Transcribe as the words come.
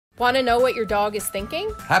Want to know what your dog is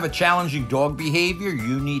thinking? Have a challenging dog behavior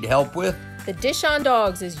you need help with? The Dish on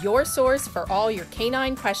Dogs is your source for all your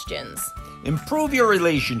canine questions. Improve your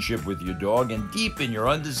relationship with your dog and deepen your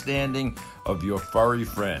understanding of your furry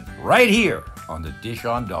friend. Right here on the Dish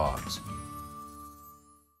on Dogs.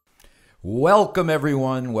 Welcome,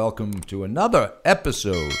 everyone. Welcome to another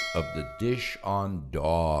episode of the Dish on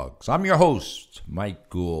Dogs. I'm your host,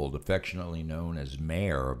 Mike Gould, affectionately known as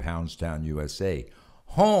Mayor of Houndstown, USA,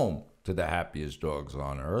 home to the happiest dogs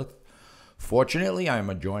on earth. Fortunately,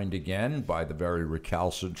 I'm joined again by the very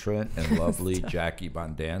recalcitrant and lovely Jackie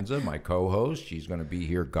Bondanza, my co-host. She's going to be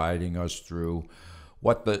here guiding us through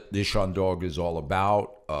what the Dish on Dog is all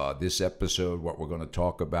about. This episode, what we're going to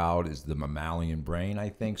talk about is the mammalian brain, I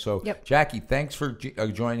think. So, Yep. Jackie, thanks for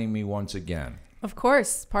joining me once again. Of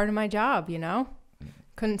course, part of my job, you know?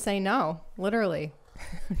 Couldn't say no, literally.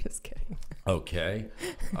 I'm just kidding. Okay.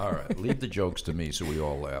 All right. Leave the jokes to me so we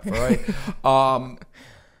all laugh. All right.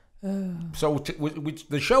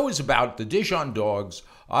 The show is about the Dish on Dogs.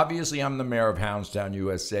 Obviously, I'm the mayor of Houndstown,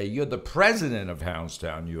 USA. You're the president of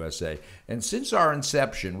Houndstown, USA. And since our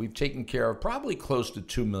inception, we've taken care of probably close to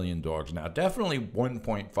 2 million dogs now, definitely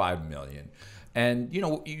 1.5 million. And, you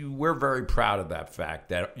know, we're very proud of that fact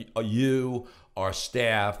that you, our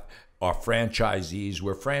staff, our franchisees,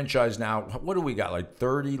 we're franchised now. What do we got, like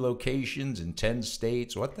 30 locations in 10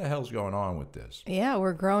 states? What the hell's going on with this? Yeah,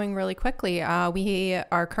 we're growing really quickly. We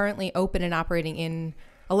are currently open and operating in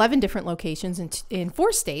 11 different locations in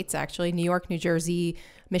 4 states, actually: New York, New Jersey,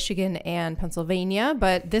 Michigan, and Pennsylvania.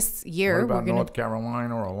 But this year, what about we're going North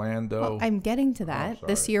Carolina, Orlando? Well, I'm getting to that.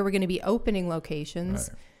 This year, we're going to be opening locations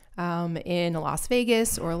in Las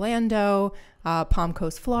Vegas, Orlando, Palm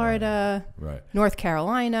Coast, Florida, North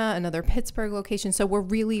Carolina, another Pittsburgh location. So we're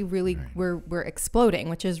really, we're exploding,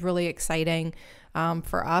 which is really exciting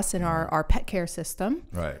for us and our pet care system.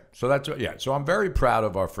 Right. So that's, yeah. So I'm very proud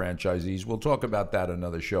of our franchisees. We'll talk about that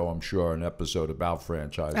another show, I'm sure, an episode about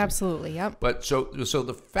franchising. Absolutely. Yep. But so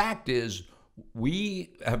the fact is,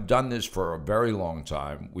 we have done this for a very long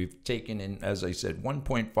time. We've taken in, as I said,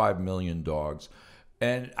 1.5 million dogs.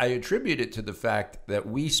 And I attribute it to the fact that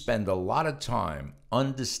we spend a lot of time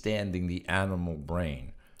understanding the animal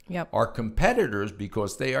brain. Yep. Our competitors,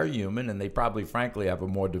 because they are human, and they probably, frankly, have a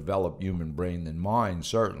more developed human brain than mine,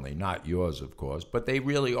 certainly, not yours, of course, but they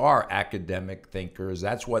really are academic thinkers.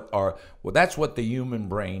 That's what the human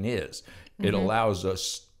brain is. Mm-hmm. It allows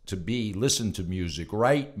us to listen to music,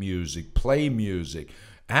 write music, play music.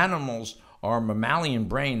 Animals, our mammalian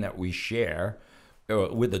brain that we share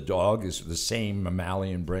with a dog is the same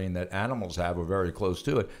mammalian brain that animals have, or very close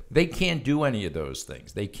to it. They can't do any of those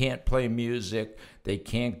things. They can't play music. They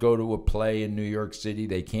can't go to a play in New York City.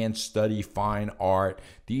 They can't study fine art.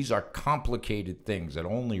 These are complicated things that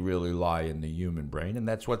only really lie in the human brain, and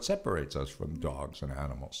that's what separates us from dogs and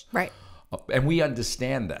animals. Right. And we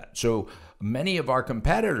understand that. So many of our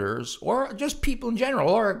competitors, or just people in general,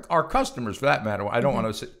 or our customers for that matter, I don't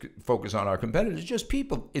want to focus on our competitors, just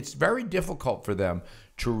people, it's very difficult for them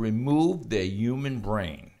to remove their human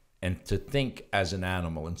brain and to think as an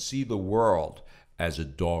animal and see the world as a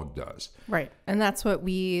dog does. Right. And that's what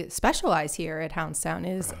we specialize here at Houndstown,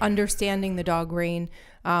 is understanding the dog brain.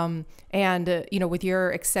 You know, with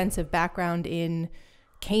your extensive background in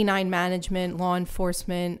canine management, law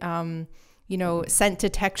enforcement, you know, scent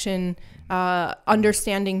detection,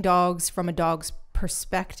 understanding dogs from a dog's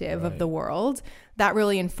perspective of the world, that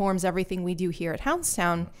really informs everything we do here at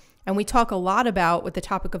Houndstown. And we talk a lot about what the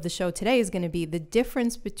topic of the show today is going to be: the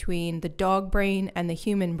difference between the dog brain and the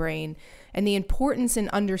human brain, and the importance in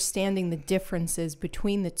understanding the differences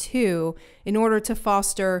between the two in order to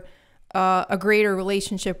foster a greater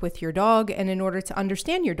relationship with your dog, and in order to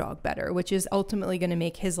understand your dog better, which is ultimately going to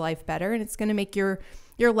make his life better, and it's going to make your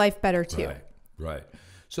life better too. Right.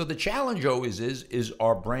 So the challenge always is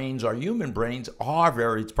our brains, our human brains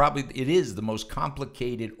are it is the most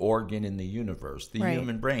complicated organ in the universe, the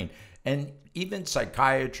human brain. And even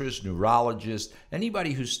psychiatrists, neurologists,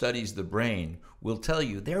 anybody who studies the brain will tell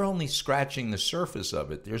you they're only scratching the surface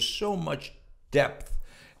of it. There's so much depth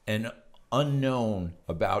and unknown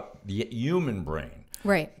about the human brain.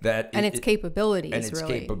 Right. And its capabilities. And its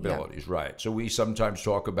capabilities, right. So we sometimes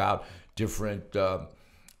talk about different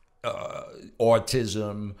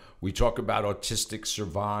autism. We talk about autistic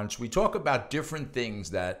savants. We talk about different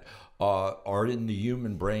things that are in the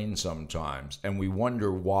human brain sometimes, and we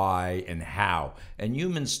wonder why and how. And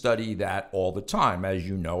humans study that all the time. As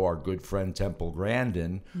you know, our good friend Temple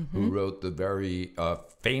Grandin, who wrote the very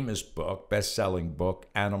famous book, best-selling book,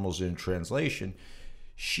 Animals in Translation,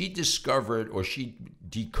 she discovered, or she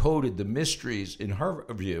decoded the mysteries, in her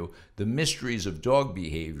view, the mysteries of dog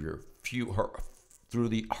behavior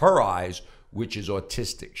through her eyes, which is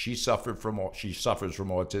autistic. She suffers from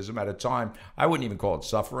autism at a time. I wouldn't even call it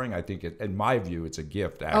suffering. I think, in my view, it's a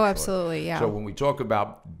gift, actually. Oh, absolutely, yeah. So when we talk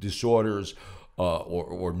about disorders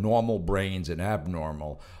or normal brains and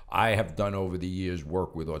abnormal, I have done over the years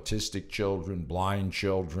work with autistic children, blind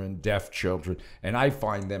children, deaf children, and I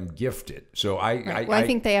find them gifted. So I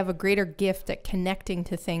think they have a greater gift at connecting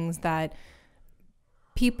to things that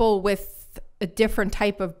people with a different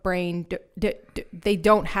type of brain, they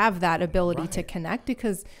don't have that ability to connect,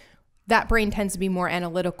 because that brain tends to be more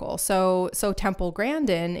analytical. So Temple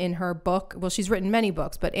Grandin, in her book, well, she's written many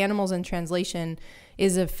books, but Animals in Translation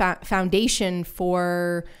is a foundation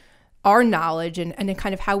for our knowledge and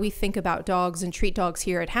kind of how we think about dogs and treat dogs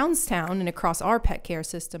here at Houndstown and across our pet care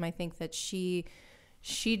system. I think that she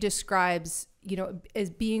describes, as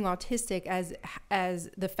being autistic as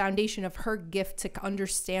the foundation of her gift to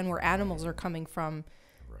understand where animals are coming from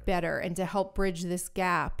better, and to help bridge this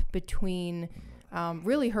gap between,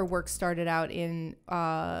 really her work started out in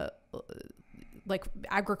like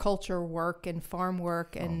agriculture work and farm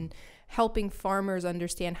work, and helping farmers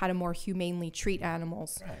understand how to more humanely treat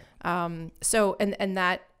animals. So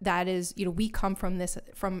that is, we come from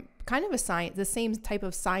kind of the same type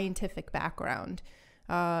of scientific background,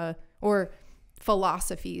 or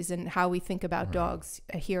philosophies, and how we think about dogs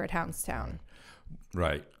here at Houndstown.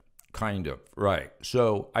 Right. Kind of. Right.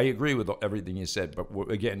 So I agree with everything you said. But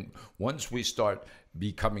again, once we start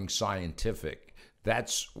becoming scientific,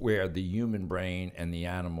 that's where the human brain and the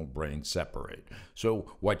animal brain separate.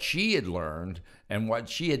 So what she had learned and what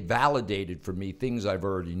she had validated for me, things I've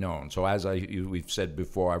already known. So as we've said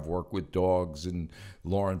before, I've worked with dogs and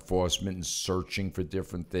law enforcement and searching for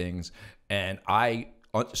different things. And I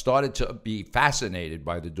started to be fascinated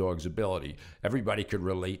by the dog's ability. Everybody could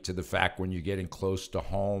relate to the fact when you're getting close to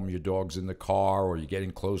home, your dog's in the car, or you're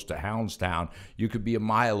getting close to Houndstown, you could be a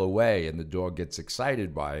mile away and the dog gets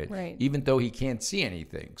excited by it, even though he can't see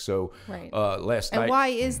anything. So last night... And why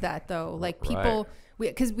is that, though? Like, people...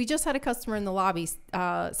 Because we just had a customer in the lobby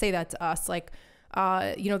say that to us, like,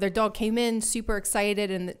 their dog came in super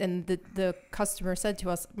excited, and the customer said to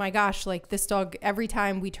us, my gosh, like, this dog, every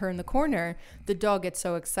time we turn the corner, the dog gets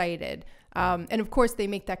so excited. And of course they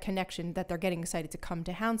make that connection that they're getting excited to come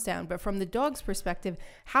to Houndstown. But from the dog's perspective,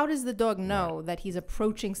 how does the dog know that he's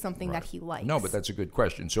approaching something that he likes? No, but that's a good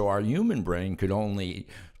question. So our human brain could only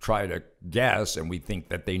try to guess, and we think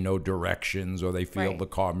that they know directions, or they feel the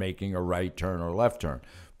car making a right turn or left turn.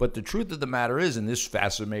 But the truth of the matter is, and this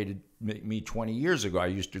fascinated me 20 years ago, I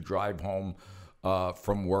used to drive home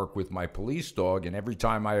from work with my police dog, and every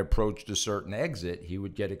time I approached a certain exit, he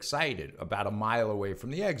would get excited about a mile away from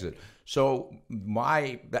the exit. So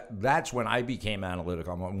that's when I became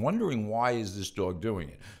analytical. I'm wondering, why is this dog doing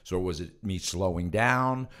it? So was it me slowing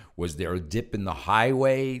down? Was there a dip in the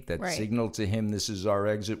highway that signaled to him this is our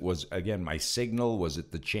exit? Was, again, my signal? Was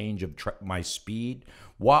it the change of my speed?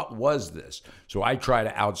 What was this? So I try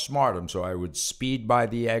to outsmart him. So I would speed by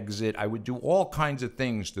the exit. I would do all kinds of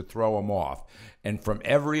things to throw him off. And from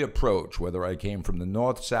every approach, whether I came from the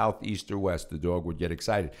north, south, east, or west, the dog would get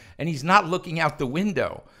excited. And he's not looking out the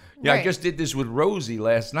window. Yeah, I just did this with Rosie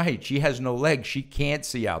last night. She has no legs. She can't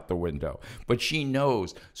see out the window, but she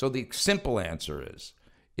knows. So the simple answer is,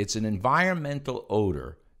 it's an environmental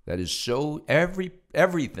odor that is so,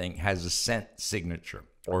 everything has a scent signature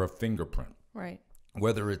or a fingerprint. Right.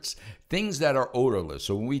 Whether it's things that are odorless.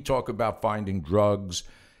 So when we talk about finding drugs,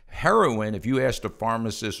 heroin, if you ask a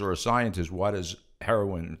pharmacist or a scientist, what does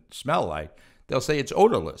heroin smell like? They'll say it's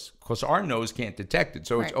odorless, because our nose can't detect it.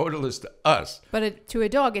 So it's odorless to us. But to a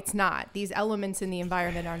dog, it's not. These elements in the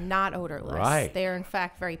environment are not odorless. Right. They are, in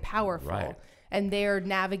fact, very powerful. And they're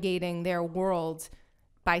navigating their world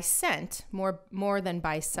by scent more than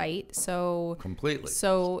by sight. So completely.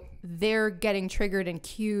 So they're getting triggered and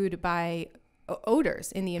cued by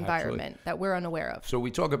odors in the environment that we're unaware of. So we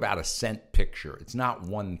talk about a scent picture. It's not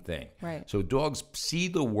one thing. Right. So dogs see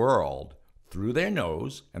the world through their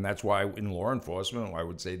nose, and that's why in law enforcement, I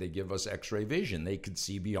would say they give us X-ray vision. They can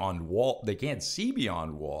see beyond They can't see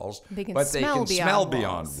beyond walls, but they can smell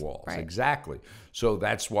beyond walls. Right. Exactly. So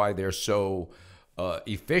that's why they're so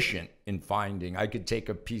efficient in finding. I could take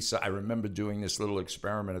a piece I remember doing this little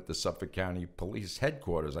experiment at the Suffolk County Police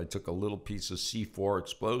Headquarters. I took a little piece of C4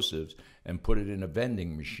 explosives and put it in a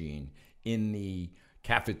vending machine in the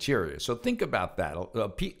cafeteria. So think about that.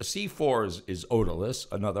 C4 is odorless,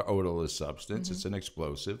 another odorless substance. It's an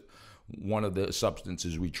explosive. One of the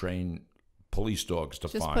substances we train police dogs to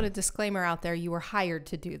Just find. put a disclaimer out there. You were hired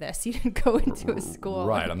to do this. You didn't go into a school.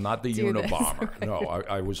 Right. I'm not the Unabomber. Okay. No,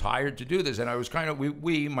 I was hired to do this, and I was kind of,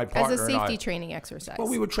 my partner As a safety and I, training exercise. well,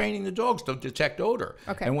 we were training the dogs to detect odor.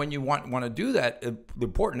 Okay. And when you want to do that, the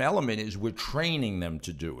important element is we're training them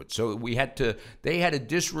to do it. So they had to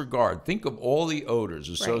disregard, think of all the odors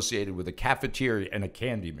associated with a cafeteria and a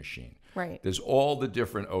candy machine. Right. There's all the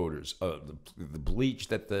different odors, the bleach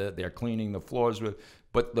that they're cleaning the floors with.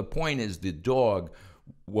 But the point is the dog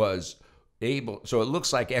was able, so it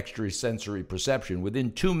looks like extrasensory perception.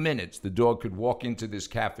 Within 2 minutes, the dog could walk into this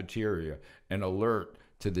cafeteria and alert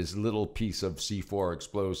to this little piece of C4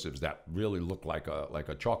 explosives that really looked like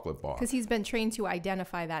a chocolate bar. Because he's been trained to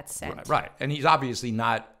identify that scent. Right. And he's obviously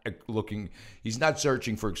not he's not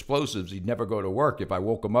searching for explosives. He'd never go to work if I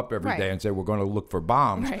woke him up every day and said, we're going to look for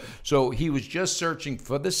bombs. Right. So he was just searching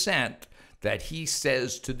for the scent that he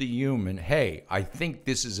says to the human, hey, I think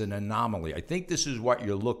this is an anomaly. I think this is what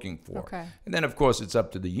you're looking for. Okay. And then, of course, it's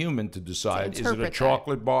up to the human to decide, is it a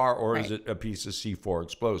chocolate bar or is it a piece of C4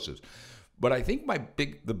 explosives? But I think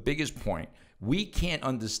the biggest point, we can't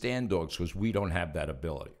understand dogs because we don't have that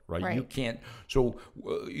ability, right? You can't. So,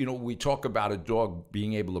 we talk about a dog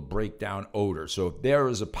being able to break down odor. So if there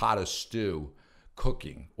is a pot of stew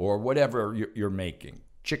cooking or whatever you're making,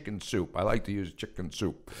 chicken soup. I like to use chicken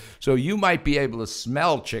soup. So you might be able to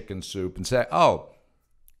smell chicken soup and say, oh,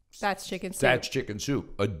 that's chicken soup. That's chicken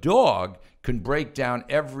soup. A dog can break down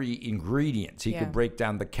every ingredient. He can break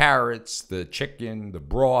down the carrots, the chicken, the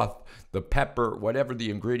broth, the pepper, whatever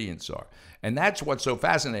the ingredients are. And that's what's so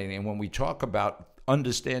fascinating. And when we talk about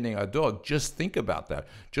understanding our dog, just think about that.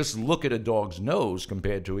 Just look at a dog's nose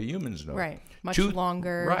compared to a human's nose. Right. Much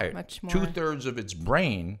longer. Right. Much more. 2/3 of its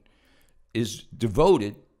brain is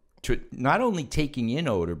devoted to not only taking in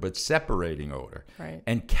odor, but separating odor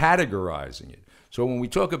and categorizing it. So when we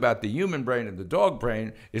talk about the human brain and the dog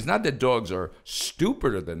brain, it's not that dogs are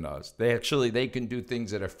stupider than us. They can do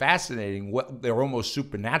things that are fascinating. They're almost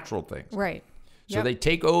supernatural things. Right. So they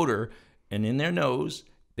take odor, and in their nose,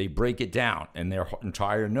 they break it down. And their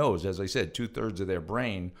entire nose, as I said, 2/3 of their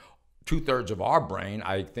brain, 2/3 of our brain,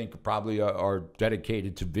 I think probably are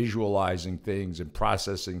dedicated to visualizing things and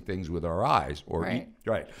processing things with our eyes. Right.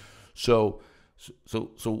 So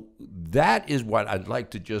that is what I'd like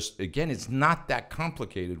to just, again, it's not that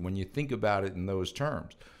complicated when you think about it in those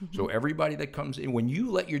terms. Mm-hmm. So everybody that comes in, when you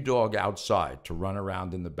let your dog outside to run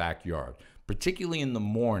around in the backyard, particularly in the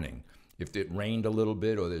morning, if it rained a little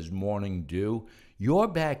bit or there's morning dew, your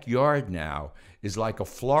backyard now is like a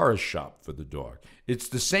florist shop for the dog. It's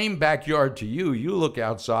the same backyard to you. You look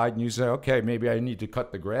outside and you say, okay, maybe I need to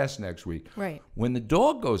cut the grass next week. Right. When the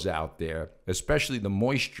dog goes out there, especially the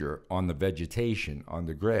moisture on the vegetation, on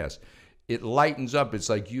the grass, it lightens up. It's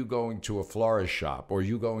like you going to a florist shop or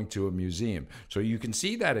you going to a museum. So you can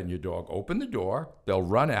see that in your dog. Open the door, they'll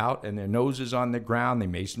run out and their nose is on the ground. They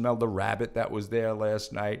may smell the rabbit that was there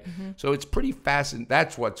last night. Mm-hmm. So it's pretty fascinating.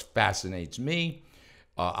 That's what fascinates me.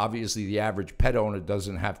 Obviously, the average pet owner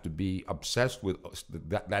doesn't have to be obsessed with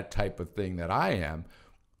that type of thing that I am,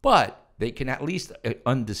 but they can at least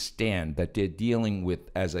understand that they're dealing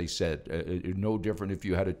with, as I said, no different if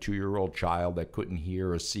you had a 2-year-old child that couldn't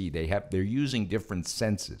hear or see. They're using different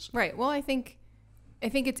senses. Right. Well, I think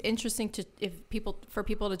it's interesting for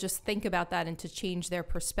people to just think about that and to change their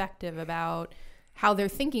perspective about how they're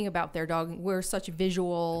thinking about their dog. We're such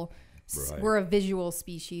visual. Right. We're a visual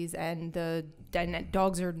species, and the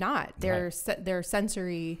dogs are not. They're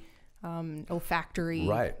sensory, olfactory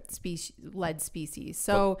led species.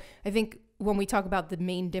 So I think when we talk about the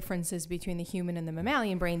main differences between the human and the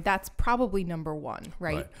mammalian brain, that's probably number one,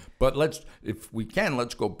 right? But let's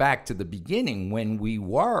go back to the beginning when we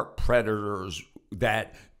were predators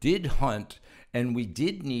that did hunt. And we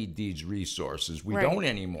did need these resources. We don't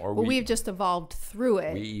anymore. Well, we've just evolved through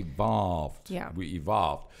it. We evolved. Yeah. We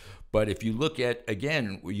evolved. But if you look at,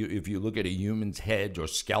 again, if you look at a human's head or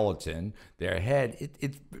skeleton, their head,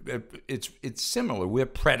 it's similar. We're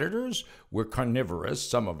predators. We're carnivorous.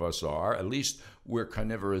 Some of us are. At least we're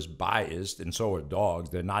carnivorous biased, and so are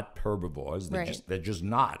dogs. They're not herbivores. They're just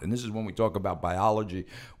not. And this is when we talk about biology.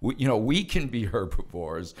 We can be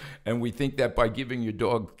herbivores, and we think that by giving your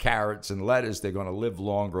dog carrots and lettuce, they're going to live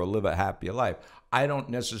longer or live a happier life. I don't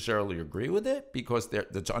necessarily agree with it because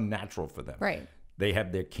that's unnatural for them. Right. They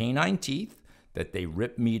have their canine teeth that they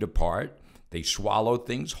rip meat apart. They swallow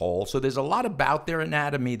things whole. So there's a lot about their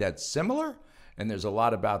anatomy that's similar, and there's a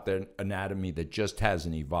lot about their anatomy that just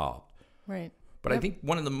hasn't evolved. Right. But I think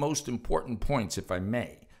one of the most important points, if I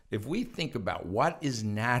may, if we think about what is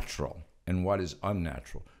natural and what is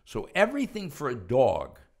unnatural. So everything for a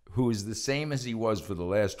dog who is the same as he was for the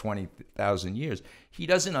last 20,000 years, he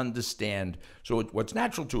doesn't understand. So what's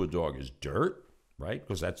natural to a dog is dirt, right?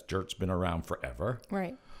 Because dirt's been around forever.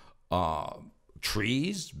 Right.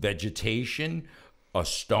 Trees, vegetation, a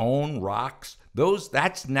stone, rocks.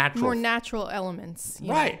 That's natural. More natural elements.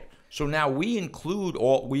 Right. So now we include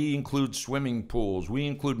swimming pools, we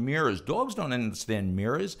include mirrors. Dogs don't understand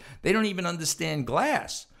mirrors. They don't even understand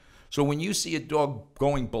glass. So when you see a dog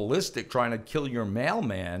going ballistic trying to kill your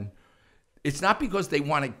mailman, it's not because they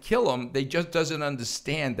want to kill him. They just doesn't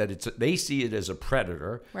understand that they see it as a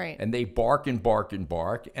predator. Right. And they bark and bark and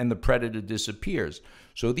bark, and the predator disappears.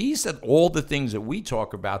 So these are all the things that we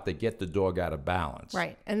talk about that get the dog out of balance.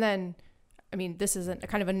 Right. And then, I mean, this is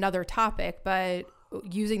kind of another topic, but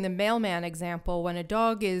using the mailman example, when a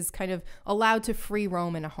dog is kind of allowed to free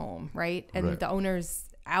roam in a home, right? And the owner's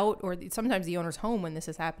out, or sometimes the owner's home when this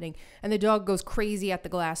is happening, and the dog goes crazy at the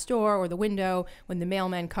glass door or the window when the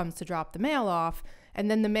mailman comes to drop the mail off, and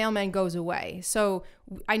then the mailman goes away. So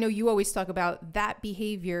I know you always talk about that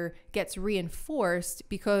behavior gets reinforced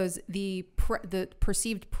because the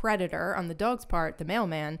perceived predator on the dog's part, the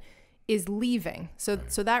mailman, is leaving. So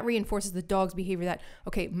that reinforces the dog's behavior that,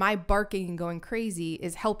 okay, my barking and going crazy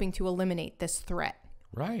is helping to eliminate this threat.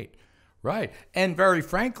 Right. Right. And very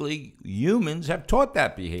frankly, humans have taught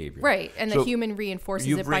that behavior. Right. And the human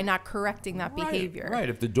reinforces it by not correcting that behavior. Right.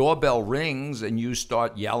 If the doorbell rings and you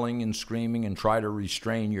start yelling and screaming and try to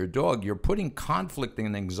restrain your dog, you're putting conflict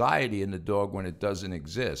and anxiety in the dog when it doesn't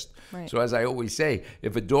exist. Right. So as I always say,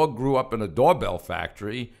 if a dog grew up in a doorbell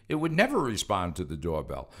factory, it would never respond to the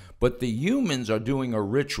doorbell. But the humans are doing a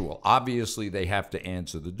ritual. Obviously, they have to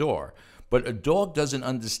answer the door. But a dog doesn't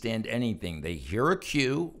understand anything. They hear a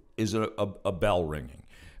cue. Is a bell ringing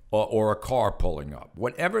or a car pulling up,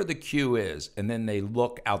 whatever the cue is, and then they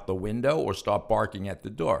look out the window or start barking at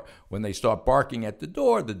the door. When they start barking at the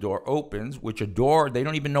door opens, which a door, they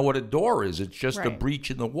don't even know what a door is. It's just a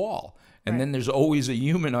breach in the wall. And then there's always a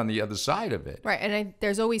human on the other side of it. Right. And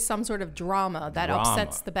there's always some sort of drama that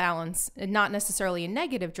upsets the balance. And not necessarily a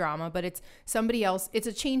negative drama, but it's somebody else. It's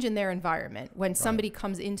a change in their environment. When somebody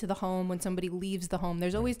comes into the home, when somebody leaves the home,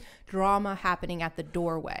 there's always drama happening at the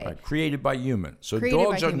doorway. Right. Created by humans. So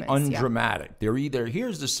dogs are undramatic. They're either,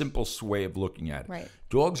 here's the simplest way of looking at it. Right.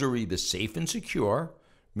 Dogs are either safe and secure,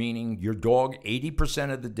 meaning your dog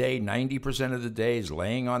 80% of the day, 90% of the day is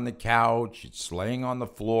laying on the couch, it's laying on the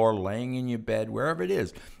floor, laying in your bed, wherever it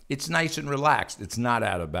is. It's nice and relaxed. It's not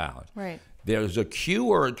out of balance. Right. There's a cue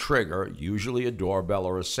or a trigger, usually a doorbell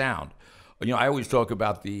or a sound. I always talk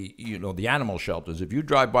about the animal shelters. If you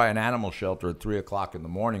drive by an animal shelter at 3 o'clock in the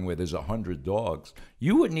morning where there's 100 dogs,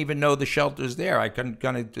 you wouldn't even know the shelter's there. I can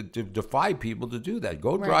kind of defy people to do that.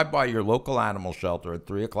 Go drive by your local animal shelter at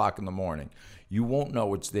 3 o'clock in the morning. You won't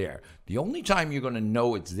know it's there. The only time you're going to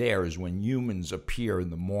know it's there is when humans appear in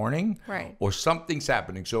the morning or something's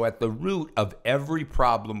happening. So at the root of every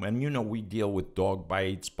problem, and we deal with dog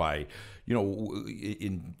bites by,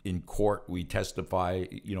 in court we testify,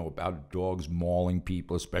 about dogs mauling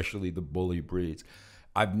people, especially the bully breeds.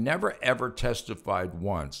 I've never ever testified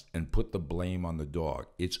once and put the blame on the dog.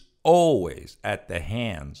 It's always at the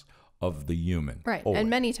hands of the human. Right. Always. And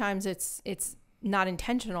many times it's not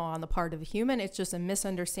intentional on the part of a human. It's just a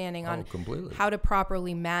misunderstanding on how to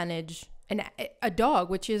properly manage a dog,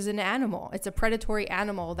 which is an animal. It's a predatory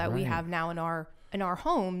animal that we have now in our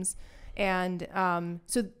homes. And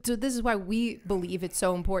so this is why we believe it's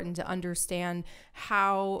so important to understand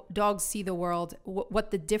how dogs see the world, what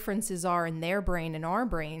the differences are in their brain and our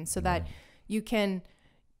brain, so that you can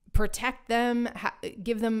protect them,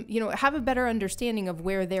 give them, have a better understanding of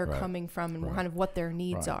where they're coming from and kind of what their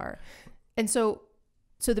needs are. And so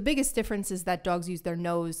the biggest difference is that dogs use their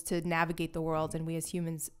nose to navigate the world, and we as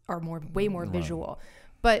humans are way more visual.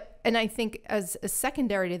 And I think as a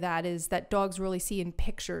secondary to that is that dogs really see in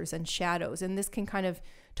pictures and shadows. And this can kind of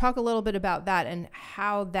talk a little bit about that and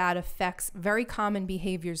how that affects very common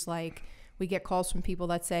behaviors. Like we get calls from people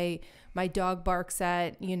that say, my dog barks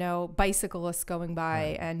at, bicyclists going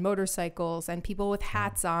by and motorcycles and people with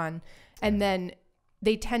hats on. And then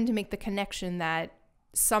they tend to make the connection that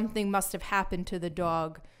something must have happened to the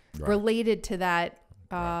dog related to that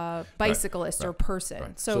bicyclist or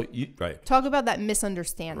person. So talk about that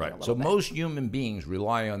misunderstanding a little bit. Most human beings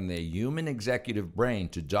rely on their human executive brain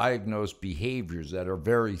to diagnose behaviors that are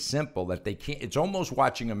very simple, that they can't. It's almost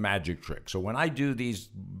watching a magic trick. So when I do these,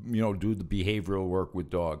 do the behavioral work with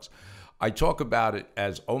dogs, I talk about it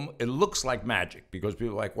as it looks like magic, because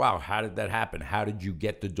people are like, wow, how did that happen? How did you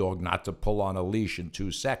get the dog not to pull on a leash in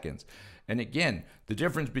 2 seconds? And again, the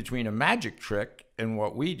difference between a magic trick and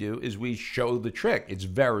what we do is we show the trick. It's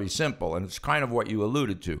very simple, and it's kind of what you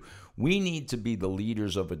alluded to. We need to be the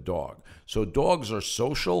leaders of a dog. So dogs are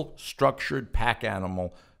social, structured pack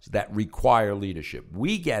animals that require leadership.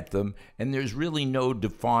 We get them, and there's really no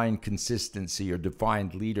defined consistency or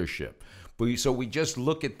defined leadership. So we just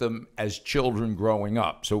look at them as children growing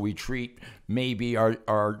up. So we treat maybe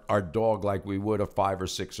our dog like we would a 5 or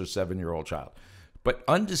 6 or 7-year-old child. But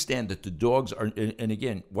understand that the dogs are, and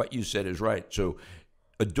again, what you said is right. So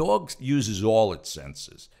a dog uses all its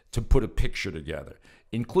senses to put a picture together,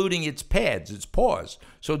 including its pads, its paws.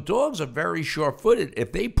 So dogs are very sure-footed.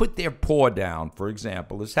 If they put their paw down, for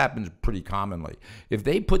example, this happens pretty commonly. If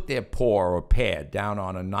they put their paw or pad down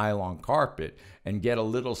on a nylon carpet and get a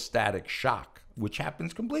little static shock, which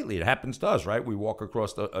happens completely. It happens to us, right? We walk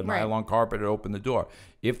across a nylon carpet and open the door.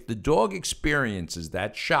 If the dog experiences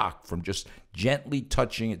that shock from just gently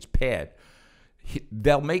touching its pad,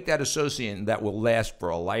 they'll make that association that will last for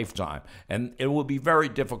a lifetime. And it will be very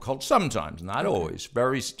difficult sometimes, not always,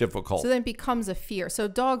 very difficult. So then it becomes a fear. So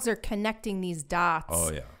dogs are connecting these dots.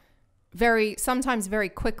 Oh, yeah. Sometimes very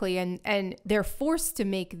quickly, and they're forced to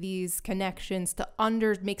make these connections to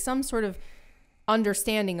make some sort of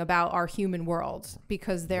understanding about our human world,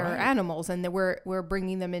 because they're animals, and that we're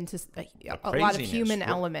bringing them into a lot of human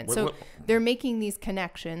elements. So they're making these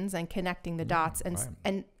connections and connecting the dots,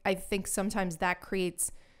 and I think sometimes that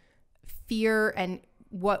creates fear and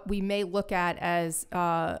what we may look at as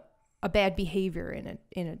a bad behavior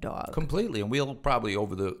in a dog. Completely. And we'll probably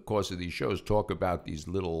over the course of these shows talk about these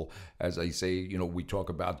little, as I say, we talk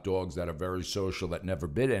about dogs that are very social that never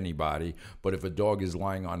bit anybody. But if a dog is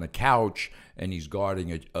lying on the couch and he's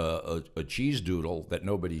guarding a cheese doodle that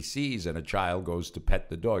nobody sees, and a child goes to pet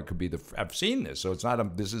the dog, it could be I've seen this. So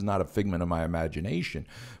this is not a figment of my imagination.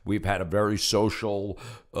 We've had a very social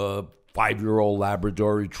 5-year-old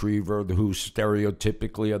Labrador Retriever who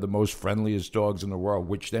stereotypically are the most friendliest dogs in the world,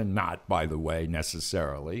 which they're not, by the way,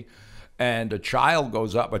 necessarily. And a child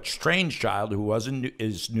goes up, a strange child who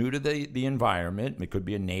is new to the environment, it could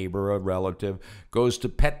be a neighbor, a relative, goes to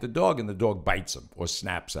pet the dog, and the dog bites him or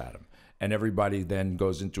snaps at him. And everybody then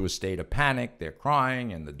goes into a state of panic. They're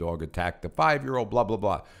crying, and the dog attacked the 5-year-old, blah, blah,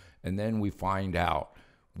 blah. And then we find out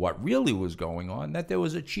what really was going on, that there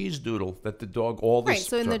was a cheese doodle that the dog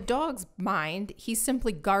so in the dog's mind, he's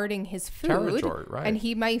simply guarding his food territory, right? And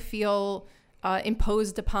he might feel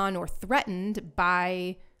imposed upon or threatened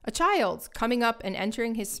by a child coming up and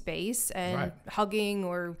entering his space and hugging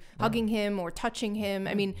him or touching him.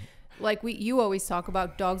 I mean, like you always talk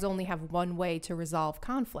about, dogs only have one way to resolve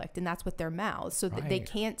conflict, and that's with their mouths. So they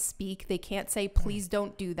can't speak. They can't say, please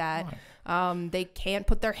don't do that. They can't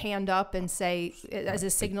put their hand up and say as a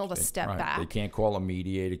signal to step back. They can't call a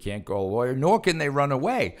mediator, can't call a lawyer, nor can they run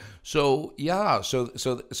away. So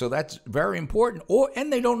so that's very important.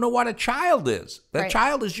 And they don't know what a child is. That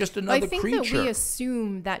child is just another creature. I think that we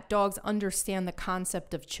assume that dogs understand the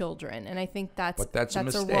concept of children, and I think that's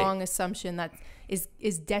a wrong assumption that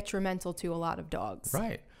is detrimental to a lot of dogs.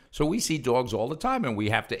 Right. So we see dogs all the time, and we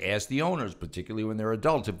have to ask the owners, particularly when they're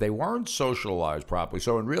adults, if they weren't socialized properly.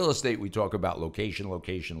 So in real estate, we talk about location,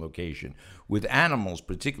 location, location. With animals,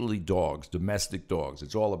 particularly dogs, domestic dogs,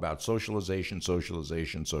 it's all about socialization,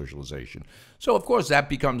 socialization, socialization. So, of course, that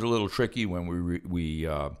becomes a little tricky when we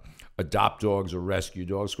adopt dogs or rescue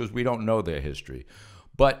dogs, because we don't know their history.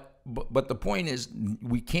 But the point is,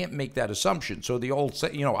 we can't make that assumption. So the old,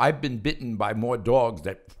 I've been bitten by more dogs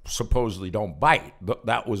that supposedly don't bite.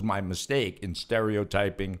 That was my mistake in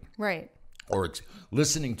stereotyping, right, or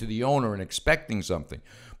listening to the owner and expecting something.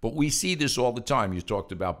 But we see this all the time. You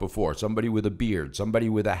talked about before, somebody with a beard, somebody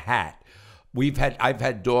with a hat. I've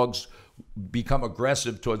had dogs become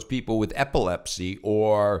aggressive towards people with epilepsy,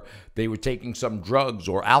 or they were taking some drugs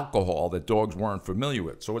or alcohol that dogs weren't familiar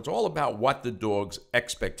with. So it's all about what the dog's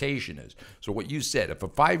expectation is. So what you said, if a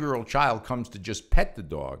 5-year-old child comes to just pet the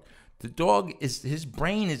dog his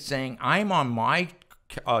brain is saying, I'm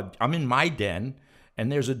in my den,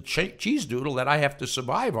 and there's a cheese doodle that I have to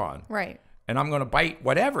survive on. Right. And I'm going to bite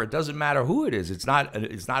whatever. It doesn't matter who it is. It's not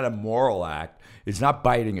a moral act. It's not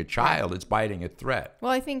biting a child. It's biting a threat.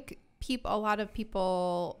 Well, I think a lot of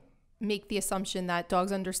people make the assumption that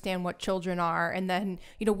dogs understand what children are, and then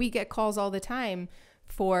we get calls all the time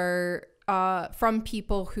from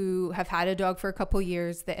people who have had a dog for a couple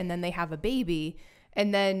years and then they have a baby,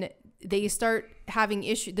 and then they start having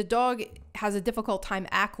issues. The dog has a difficult time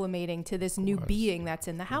acclimating to this new being that's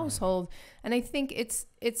in the household. And I think it's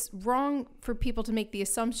wrong for people to make the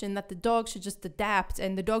assumption that the dog should just adapt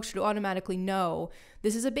and the dog should automatically know,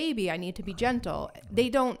 this is a baby, I need to be gentle. They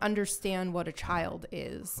don't understand what a child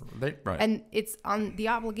is. And it's on the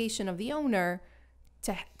obligation of the owner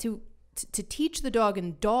to teach the dog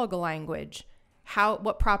in dog language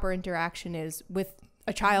what proper interaction is with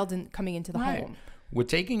a child coming into the home. We're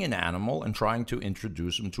taking an animal and trying to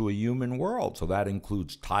introduce them to a human world. So that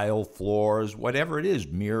includes tile floors, whatever it is,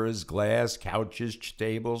 mirrors, glass, couches,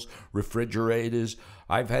 tables, refrigerators.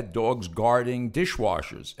 I've had dogs guarding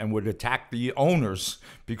dishwashers and would attack the owners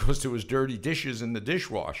because there was dirty dishes in the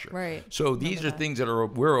dishwasher. Right. So these are things that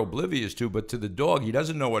we're oblivious to, but to the dog, he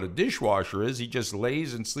doesn't know what a dishwasher is. He just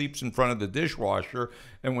lays and sleeps in front of the dishwasher,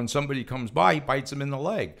 and when somebody comes by, he bites him in the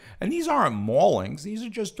leg. And these aren't maulings. These are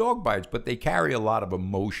just dog bites, but they carry a lot of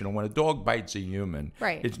emotion. When a dog bites a human,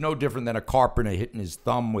 it's no different than a carpenter hitting his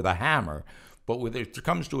thumb with a hammer. But when it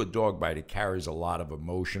comes to a dog bite, it carries a lot of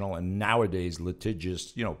emotional and nowadays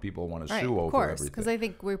litigious, people want to sue over everything. Because I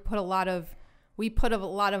think we put a lot of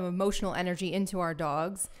emotional energy into our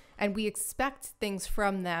dogs, and we expect things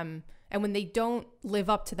from them. And when they don't live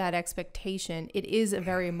up to that expectation, it is a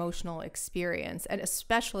very emotional experience. And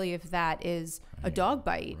especially if that is a dog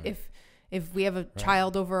bite. If we have a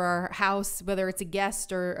child over our house, whether it's a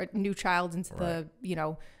guest or a new child into the,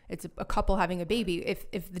 it's a couple having a baby.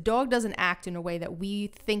 If the dog doesn't act in a way that we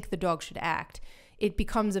think the dog should act, it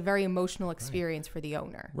becomes a very emotional experience for the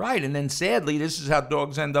owner. Right. And then sadly, this is how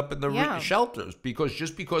dogs end up in the shelters, because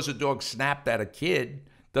just because a dog snapped at a kid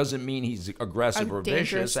doesn't mean he's aggressive or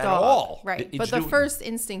vicious at all. Right. But the first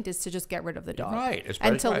instinct is to just get rid of the dog. Right.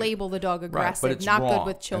 And to label the dog aggressive, but it's not wrong. Good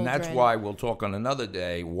with children. And that's why we'll talk on another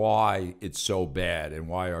day why it's so bad and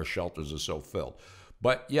why our shelters are so filled.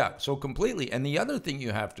 But yeah, so completely. And the other thing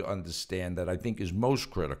you have to understand that I think is most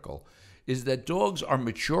critical is that dogs are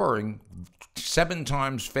maturing 7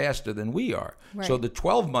 times faster than we are. Right. So the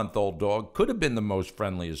 12-month-old dog could have been the most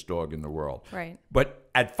friendliest dog in the world. Right. But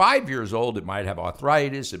at 5 years old, it might have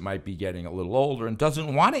arthritis, it might be getting a little older, and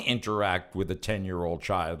doesn't want to interact with a 10-year-old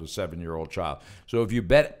child or 7-year-old child. So if you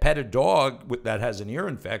pet a dog that has an ear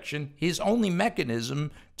infection, his only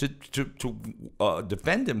mechanism to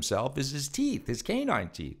defend himself is his teeth, his canine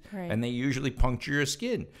teeth. Right. And they usually puncture your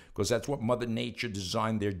skin because that's what Mother Nature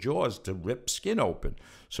designed their jaws to rip skin open.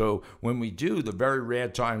 So when we do, the very rare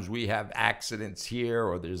times we have accidents here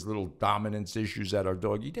or there's little dominance issues at our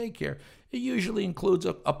doggy daycare, it usually includes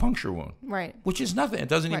a puncture wound. Right. Which is nothing. It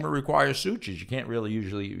doesn't even require sutures. You can't really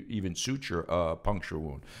usually even suture a puncture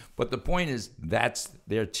wound. But the point is that's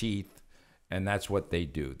their teeth, and that's what they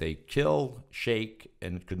do. They kill, shake,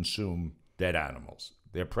 and consume dead animals.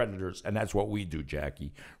 They're predators, and that's what we do,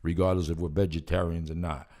 Jackie, regardless if we're vegetarians or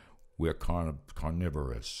not. We're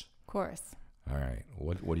carnivorous. Of course. All right.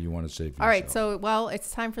 What do you want to say for yourself? All right. So,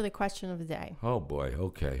 it's time for the question of the day. Oh, boy.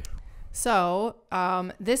 Okay. So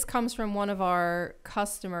this comes from one of our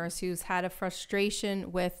customers who's had a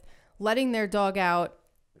frustration with letting their dog out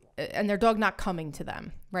and their dog not coming to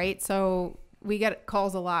them, right? So we get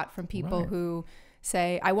calls a lot from people who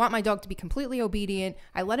say, I want my dog to be completely obedient.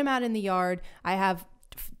 I let him out in the yard. I have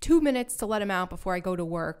 2 minutes to let him out before I go to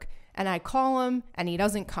work. And I call him and he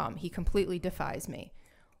doesn't come. He completely defies me.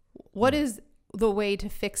 What is the way to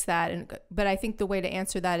fix that? But I think the way to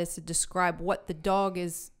answer that is to describe what the dog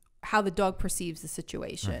is, how the dog perceives the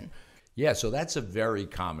situation. Yeah, so that's a very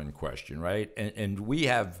common question, right? And we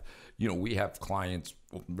have, we have clients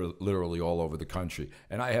literally all over the country.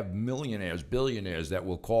 And I have millionaires, billionaires that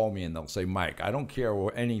will call me and they'll say, Mike, I don't care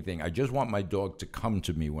or anything. I just want my dog to come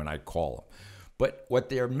to me when I call him. But what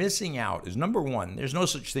they're missing out is, number one, there's no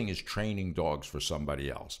such thing as training dogs for somebody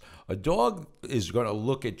else. A dog is going to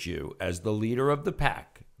look at you as the leader of the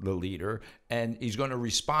pack, the leader, and he's going to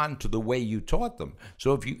respond to the way you taught them.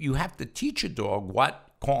 So if you have to teach a dog what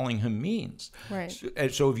calling him means. Right.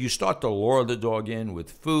 So if you start to lure the dog in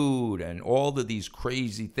with food and all of these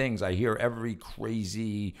crazy things, I hear every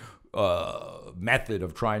crazy method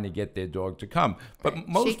of trying to get their dog to come. But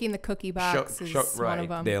most shaking the cookie box is one of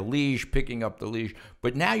them. Their leash, picking up the leash.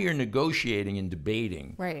 But now you're negotiating and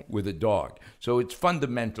debating with a dog. So it's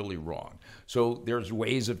fundamentally wrong. So there's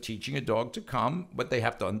ways of teaching a dog to come, but they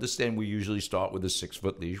have to understand we usually start with a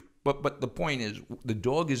 6-foot leash. But the point is, the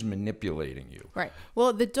dog is manipulating you. Right.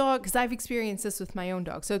 Well, the dog, because I've experienced this with my own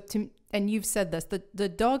dog. So and you've said this, the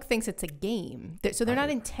dog thinks it's a game. So they're not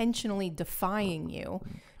intentionally defying you.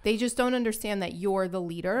 They just don't understand that you're the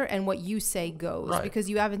leader and what you say goes because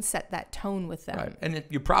you haven't set that tone with them. Right. And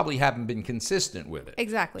you probably haven't been consistent with it.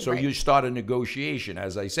 Exactly. So you start a negotiation,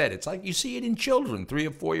 as I said. It's like you see it in children, 3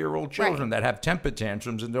 or 4-year-old children that have temper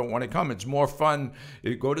tantrums and don't want to come. It's more fun.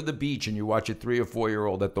 You go to the beach and you watch a 3 or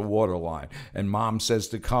 4-year-old at the water line, and mom says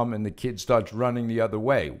to come, and the kid starts running the other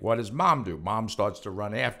way. What does mom do? Mom starts to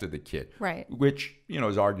run after the kid, which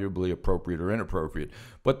is arguably appropriate or inappropriate.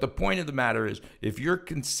 But the point of the matter is, if you're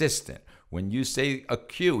consistent, when you say a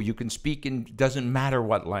cue, you can speak in, doesn't matter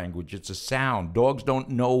what language, it's a sound. Dogs don't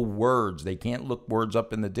know words. They can't look words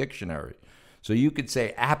up in the dictionary. So you could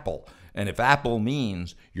say apple, and if apple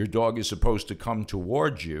means your dog is supposed to come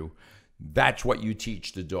towards you, that's what you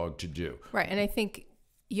teach the dog to do. Right, and I think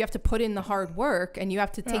you have to put in the hard work, and you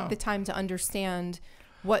have to take the time to understand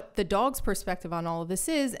what the dog's perspective on all of this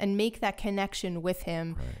is and make that connection with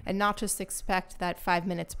him and not just expect that 5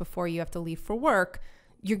 minutes before you have to leave for work,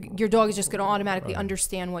 your dog is just going to automatically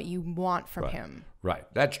understand what you want from him. Right.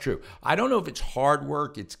 That's true. I don't know if it's hard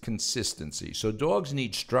work, it's consistency. So dogs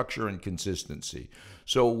need structure and consistency.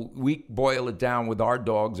 So we boil it down with our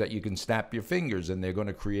dogs that you can snap your fingers and they're going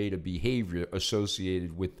to create a behavior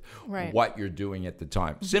associated with what you're doing at the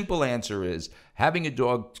time. Simple answer is having a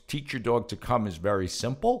dog, teach your dog to come is very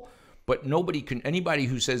simple, but anybody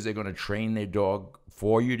who says they're going to train their dog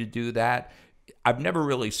for you to do that, I've never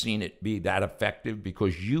really seen it be that effective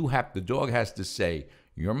because the dog has to say,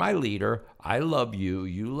 you're my leader, I love you,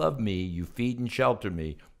 you love me, you feed and shelter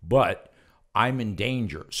me, but I'm in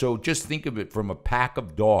danger. So just think of it from a pack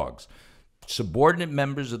of dogs. Subordinate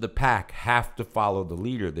members of the pack have to follow the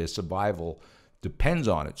leader. Their survival depends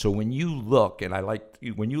on it. So when you look,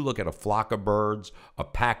 when you look at a flock of birds, a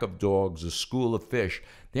pack of dogs, a school of fish,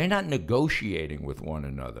 they're not negotiating with one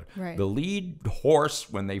another. Right. The lead horse,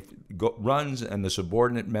 when they runs and the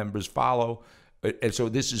subordinate members follow, and so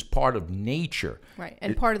this is part of nature. Right.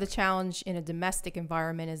 And part of the challenge in a domestic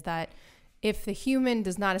environment is that if the human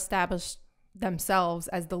does not establish themselves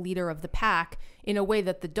as the leader of the pack in a way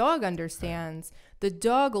that the dog understands, the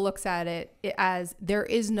dog looks at it as there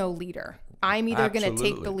is no leader. I'm either going to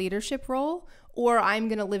take the leadership role or I'm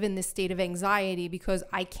going to live in this state of anxiety because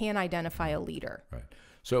I can't identify a leader. Right.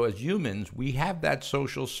 So as humans, we have that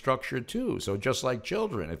social structure too. So just like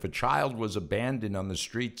children, if a child was abandoned on the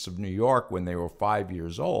streets of New York when they were 5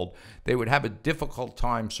 years old, they would have a difficult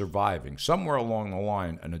time surviving. Somewhere along the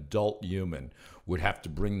line, an adult human would have to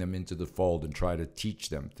bring them into the fold and try to teach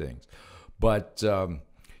them things. But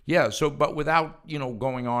but without,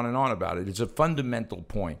 going on and on about it, it's a fundamental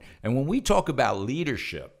point. And when we talk about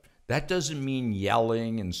leadership, that doesn't mean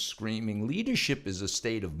yelling and screaming. Leadership is a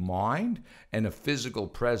state of mind and a physical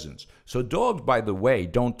presence. So dogs, by the way,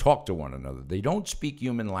 don't talk to one another. They don't speak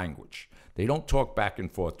human language. They don't talk back and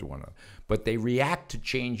forth to one another. But they react to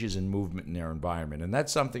changes in movement in their environment. And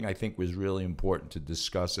that's something I think was really important to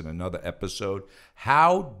discuss in another episode,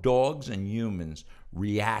 how dogs and humans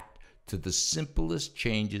react to the simplest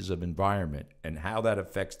changes of environment and how that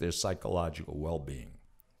affects their psychological well-being.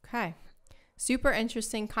 Okay. Super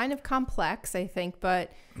interesting, kind of complex, I think,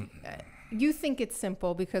 but you think it's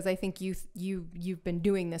simple because I think you've been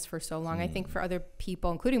doing this for so long. I think for other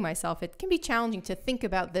people, including myself, it can be challenging to think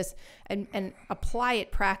about this and apply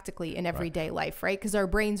it practically in everyday life, right? Because our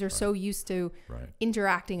brains are so used to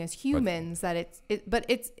interacting as humans that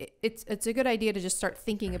it's a good idea to just start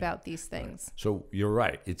thinking about these things. So you're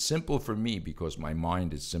right. It's simple for me because my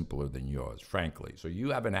mind is simpler than yours, frankly. So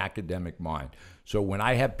you have an academic mind. So when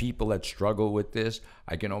I have people that struggle with this,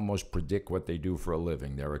 I can almost predict what they do for a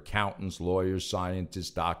living. They're accountants, lawyers, scientists,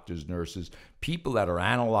 doctors, nurses, people that are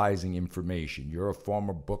analyzing information. You're a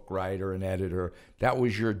former book writer and editor. That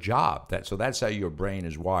was your job. So that's how your brain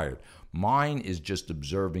is wired. Mine is just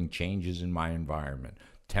observing changes in my environment.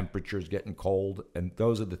 Temperatures getting cold, and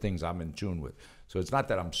those are the things I'm in tune with. So it's not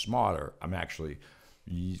that I'm smarter. I'm actually,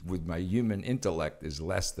 with my human intellect, is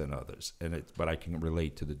less than others, but I can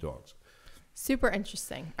relate to the dogs. Super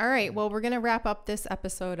interesting. All right. Well, we're going to wrap up this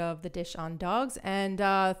episode of The Dish on Dogs. And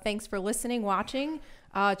thanks for listening, watching.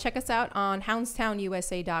 Check us out on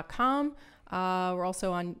houndstownusa.com. We're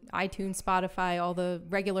also on iTunes, Spotify, all the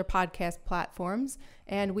regular podcast platforms.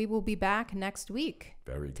 And we will be back next week.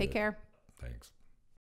 Very good. Take care. Thanks.